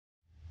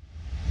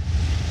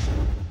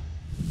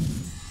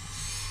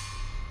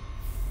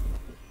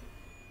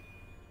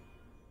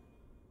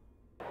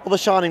Well,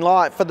 the shining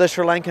light for the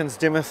Sri Lankans,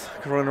 Dimuth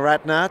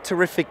Karunaratne.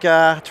 Terrific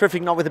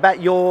night with the bat.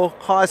 Your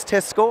highest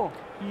Test score?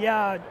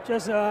 Yeah,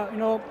 just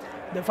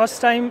the first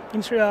time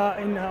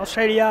in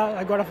Australia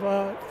I got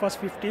a first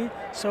 50,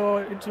 so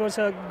it was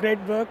a great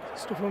work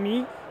for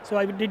me. So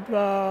I did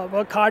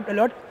work hard a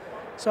lot.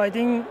 So I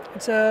think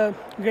it's a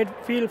great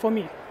feel for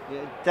me.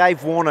 Yeah,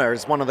 Dave Warner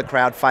is one of the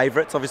crowd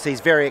favourites. Obviously,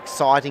 he's very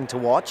exciting to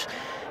watch.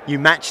 You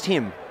matched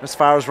him as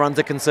far as runs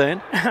are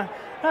concerned.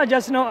 I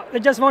just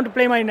want to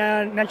play my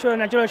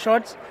natural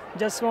shots.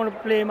 Just want to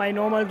play my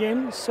normal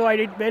game. So I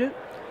did well.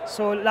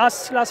 So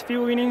last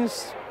few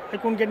innings I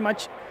couldn't get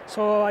much.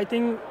 So I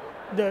think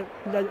the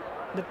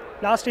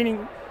last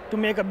inning to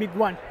make a big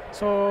one.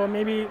 So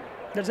maybe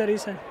that's the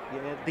reason.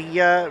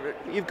 Yeah,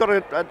 you've got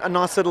a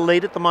nice little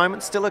lead at the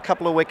moment. Still a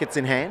couple of wickets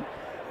in hand.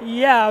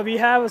 Yeah, we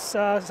have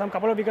some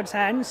couple of wickets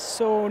hands.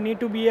 So need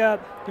to be a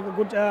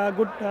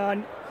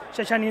good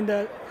session in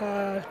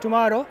the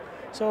tomorrow.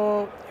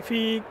 So if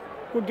we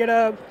could get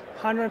a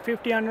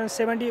 150,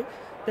 170,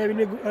 they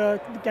will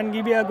can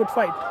give you a good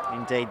fight.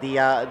 Indeed,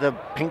 the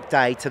pink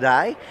day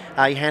today.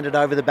 You handed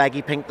over the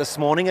baggy pink this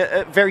morning.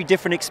 A very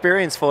different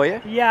experience for you.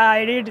 Yeah,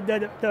 I did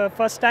the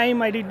first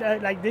time I did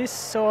like this,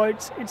 so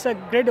it's a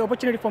great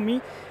opportunity for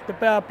me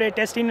to play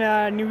test in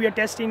New Year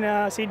Test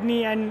in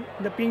Sydney and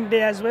the pink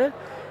day as well.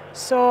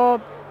 So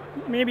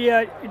maybe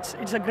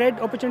it's a great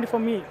opportunity for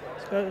me.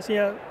 So,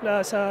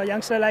 as a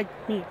youngster like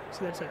me.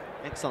 So that's it.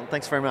 Excellent.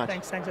 Thanks very much.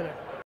 Thanks a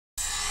lot.